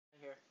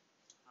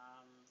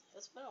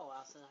It's been a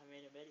while since I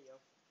made a video.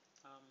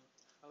 Um,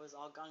 I was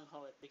all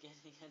gung-ho at the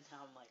beginning, and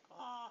now I'm like,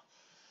 oh.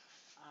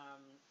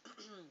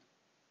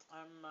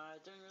 I'm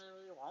doing really,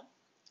 really well.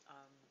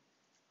 Um,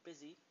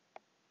 Busy,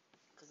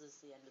 because it's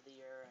the end of the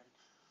year, and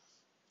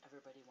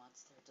everybody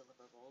wants their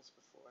deliverables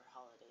before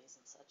holidays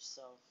and such,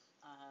 so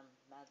I'm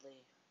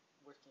madly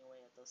working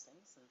away at those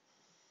things, and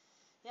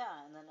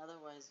yeah, and then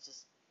otherwise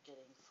just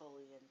getting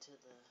fully into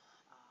the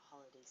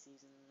holiday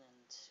season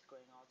and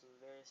going all to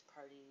the various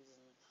parties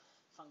and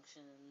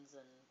functions,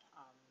 and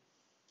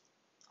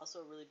also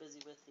really busy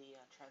with the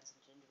Trans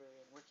and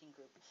Genderian Working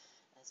Group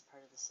as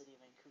part of the City of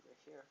Vancouver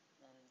here,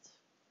 and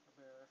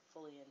we're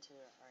fully into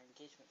our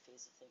engagement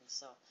phase of things.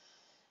 So,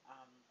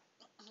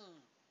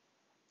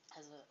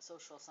 as a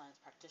social science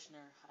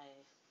practitioner, I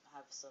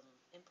have some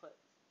input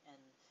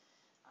and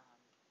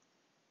um,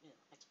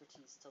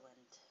 expertise to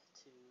lend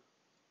to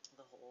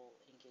the whole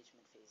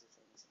engagement phase of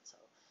things, and so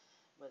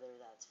whether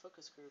that's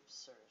focus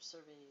groups or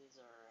surveys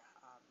or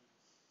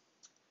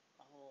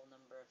a whole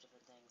number of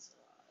different things,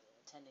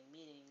 attending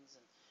meetings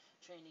and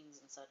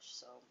trainings and such.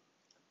 So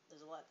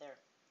there's a lot there,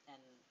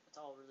 and it's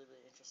all really,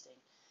 really interesting.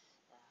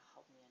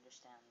 Help me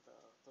understand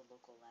the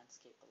local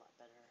landscape a lot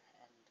better,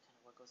 and kind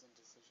of what goes into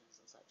decisions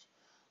and such,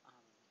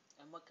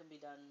 and what can be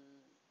done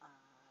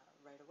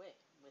right away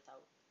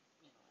without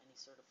any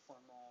sort of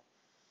formal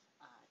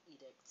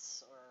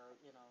edicts or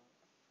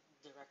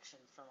direction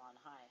from on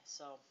high.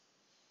 So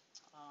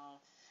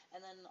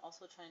and then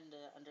also trying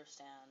to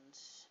understand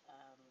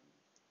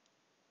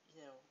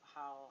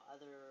how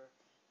other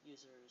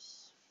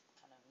users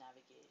kind of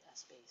navigate a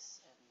space,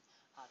 and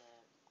how to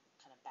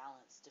kind of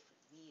balance different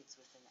needs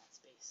within that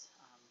space.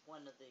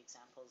 One of the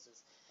examples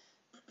is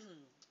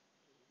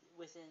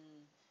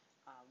within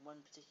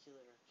one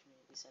particular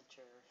community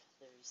center,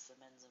 there's the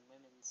men's and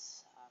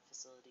women's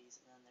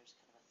facilities, and then there's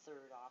kind of a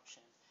third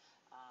option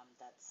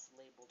that's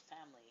labeled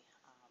family,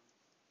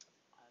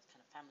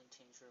 kind of family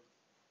change room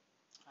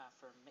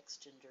for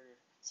mixed gender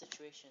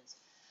situations.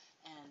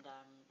 And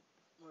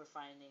we're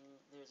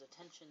finding there's a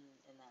tension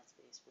in that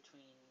space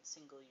between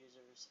single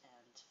users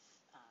and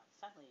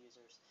family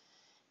users,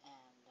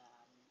 and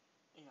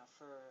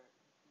for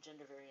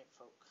gender variant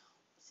folk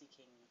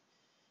seeking,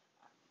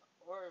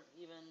 or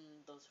even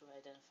those who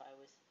identify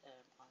with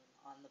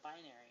on the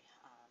binary,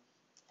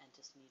 and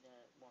just need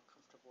a more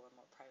comfortable or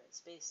more private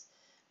space,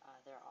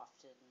 they're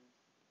often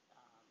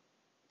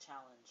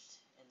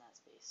challenged in that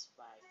space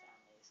by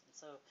families. And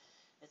so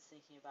it's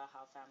thinking about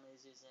how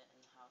families use it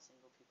and how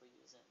single people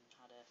use it, and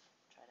how to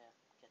try to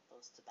get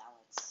those to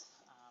balance.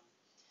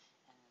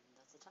 And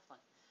that's a tough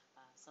one.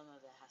 Some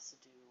of it has to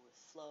do with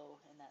flow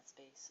in that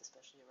space,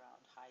 especially around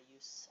high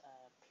use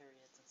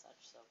periods and such.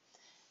 So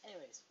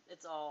anyways,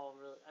 it's all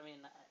really,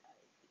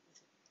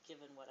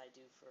 given what I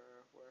do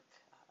for work,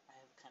 I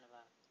have kind of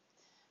a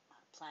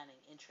planning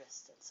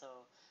interest, and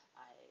so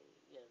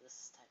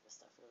this type of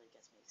stuff really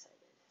gets me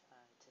excited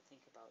to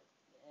think about,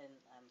 and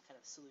I'm kind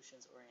of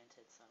solutions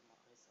oriented, so I'm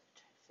always like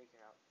trying to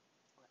figure out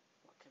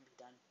what can be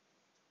done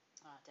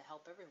to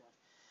help everyone.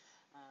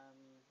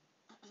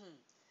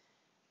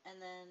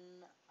 And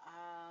then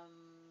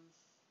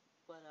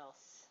what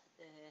else?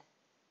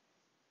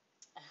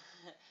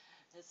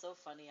 It's so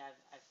funny.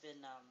 I've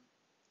been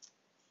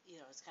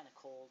it's kind of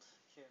cold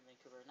here in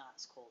Vancouver. Not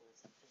as cold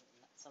as in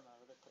some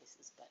other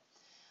places, but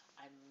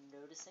I'm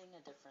noticing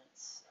a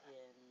difference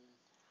in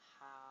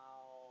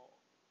how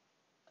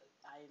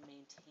I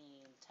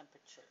maintain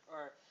temperature,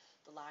 or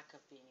the lack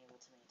of being able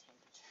to maintain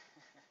temperature.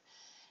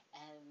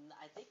 And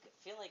I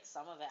feel like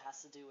some of it has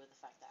to do with the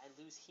fact that I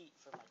lose heat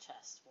from my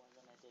chest more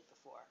than I did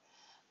before,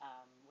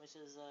 which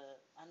is an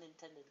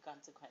unintended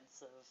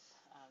consequence of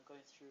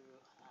going through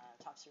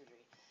top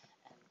surgery,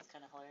 and it's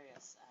kind of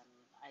hilarious.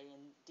 I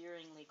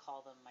endearingly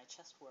call them my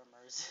chest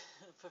warmers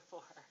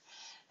before.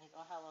 Like,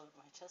 oh, I love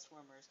my chest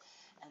warmers.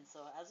 And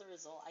so as a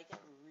result, I get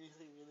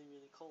really, really,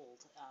 really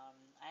cold.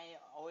 I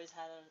always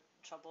had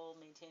trouble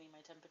maintaining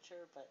my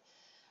temperature, but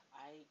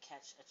I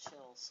catch a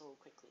chill so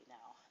quickly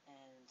now,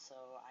 and so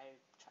I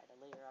try to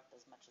layer up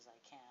as much as I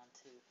can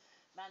to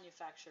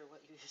manufacture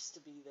what used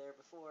to be there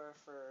before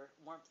for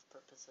warmth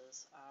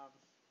purposes.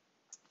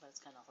 But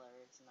it's kind of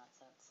hilarious in that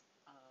sense.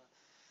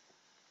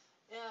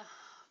 Yeah,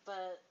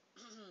 but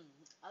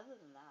other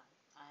than that,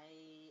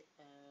 I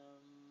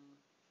am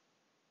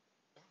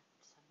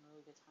just having a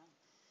really good time,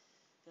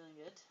 feeling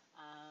good.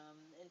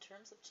 In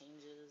terms of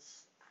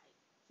changes, I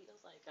feel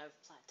like I've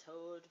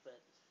plateaued, but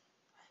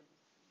I'm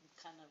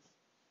kind of,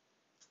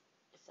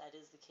 if that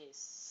is the case,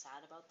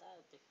 sad about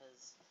that,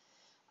 because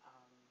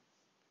um,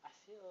 I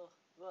feel,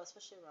 well,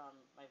 especially around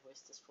my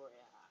voice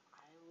dysphoria,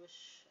 I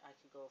wish I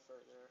could go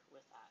further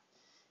with that,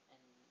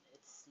 and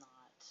it's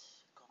not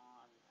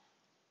gone,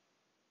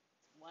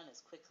 one,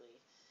 as quickly,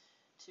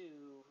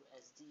 two,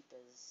 as deep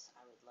as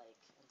I would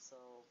like, and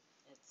so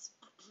it's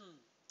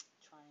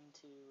trying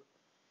to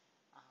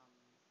um,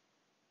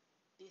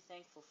 be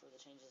thankful for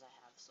the changes I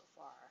have so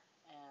far,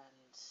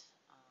 and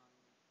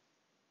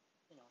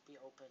be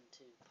open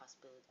to the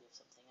possibility of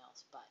something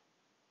else. But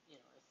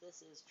if this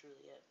is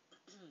truly it,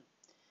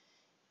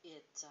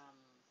 it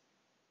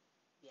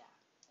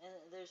and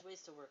there's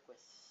ways to work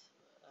with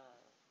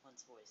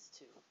one's voice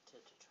too,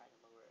 to try to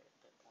lower it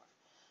a bit more.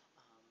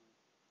 Um,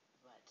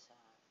 but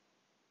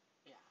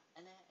yeah,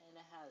 and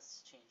it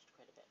has changed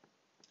quite a bit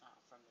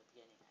from the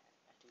beginning.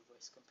 I do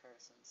voice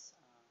comparisons,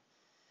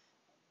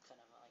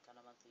 kind of like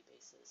on a monthly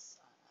basis,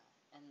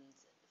 and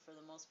for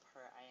the most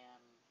part, I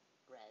am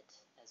read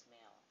as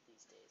male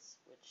these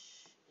days,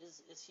 which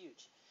is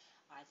huge.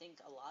 I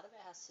think a lot of it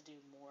has to do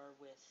more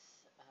with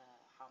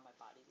how my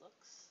body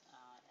looks,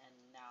 and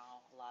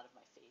now a lot of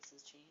my face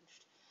has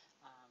changed,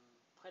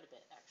 quite a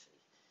bit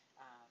actually.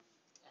 Um,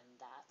 and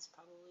that's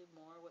probably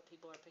more what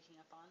people are picking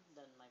up on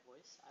than my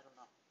voice. I don't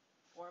know.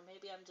 Or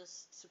maybe I'm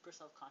just super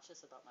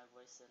self-conscious about my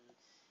voice, and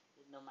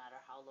no matter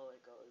how low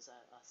it goes, I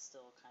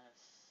still kind of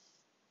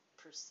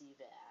perceive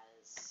it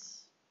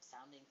as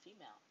sounding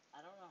female.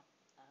 I don't know.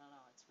 I don't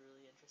know. It's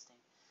really interesting.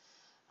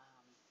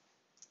 Um,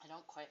 I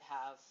don't quite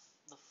have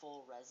the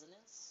full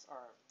resonance,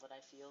 or what I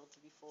feel to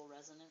be full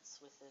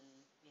resonance within,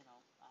 you know,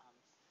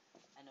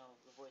 I know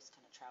the voice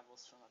kind of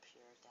travels from up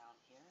here down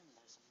here, and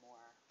there's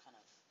more kind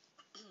of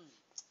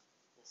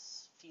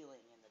this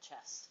feeling in the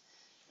chest.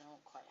 I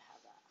don't quite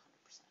have that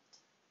 100%.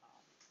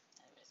 Um,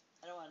 Anyways,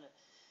 I don't want to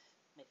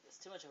make this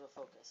too much of a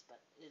focus, but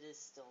it is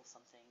still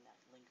something that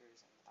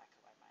lingers in the back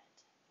of my mind.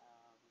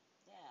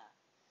 Yeah.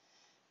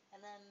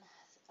 And then,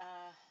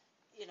 uh,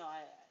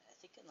 I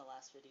think in the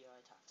last video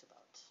I talked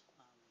about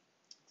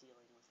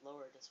dealing with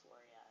lower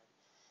dysphoria,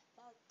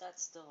 and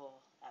that's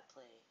still at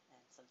play,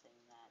 and something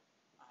that,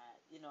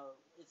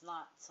 it's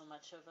not so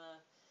much of a,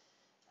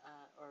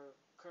 or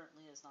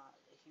currently is not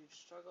a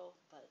huge struggle,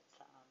 but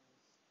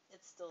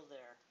it's still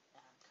there,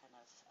 kind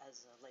of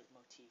as a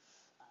leitmotif,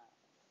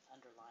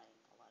 underlying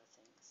a lot of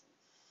things. And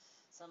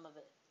some of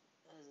it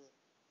has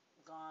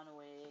gone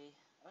away,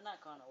 or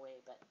not gone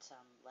away, but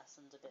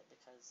lessened a bit,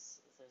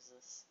 because there's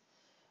this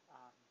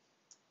um,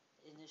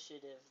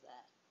 initiative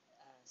that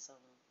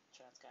some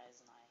trans guys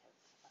and I have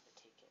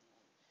undertaken,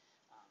 and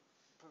um,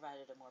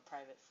 provided a more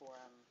private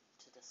forum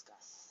to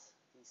discuss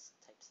these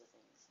types of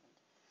things, and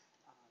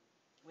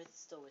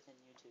still within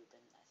YouTube,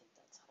 and I think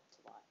that's helped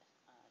a lot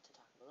to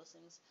talk about those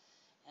things,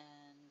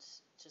 and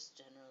just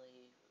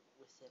generally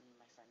within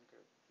my friend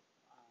group,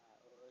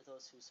 or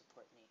those who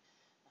support me,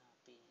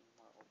 being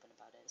more open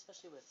about it,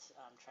 especially with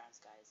trans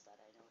guys that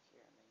I know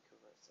here in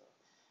Vancouver. So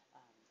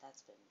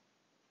that's been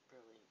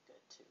really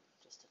good too,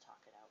 just to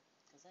talk it out.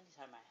 Because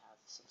anytime I have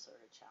some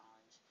sort of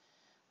challenge,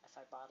 if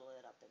I bottle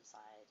it up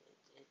inside,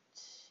 it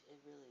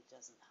really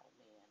doesn't help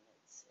me, and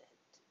it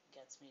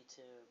gets me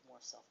to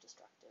more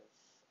self-destructive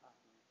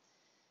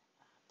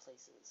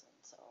places. And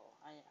so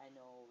I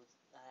know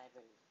that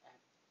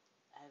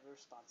I have a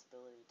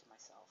responsibility to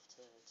myself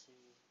to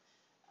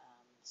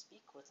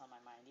speak what's on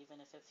my mind, even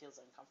if it feels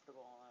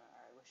uncomfortable, or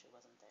I wish it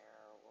wasn't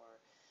there, or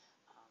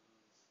um,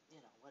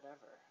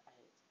 whatever.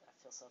 I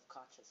feel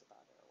self-conscious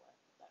about it or what.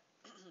 But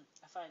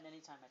I find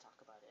anytime I talk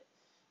about it,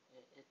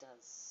 it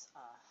does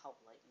help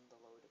lighten the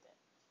load a bit,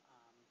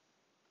 um,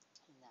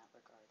 in that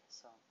regard.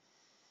 So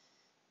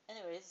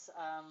anyways,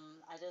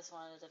 I just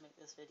wanted to make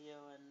this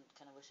video and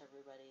kind of wish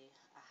everybody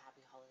a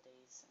happy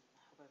holidays, and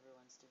I hope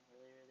everyone's doing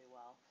really, really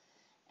well,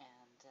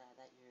 and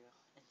that you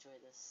enjoy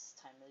this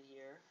time of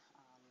year,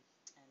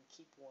 and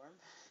keep warm.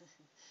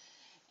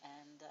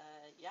 And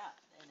yeah,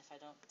 and if I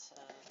don't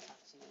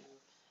talk to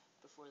you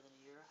before the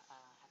new year,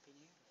 Happy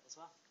New Year as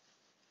well.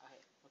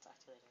 Okay, we'll talk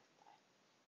to you later. Bye.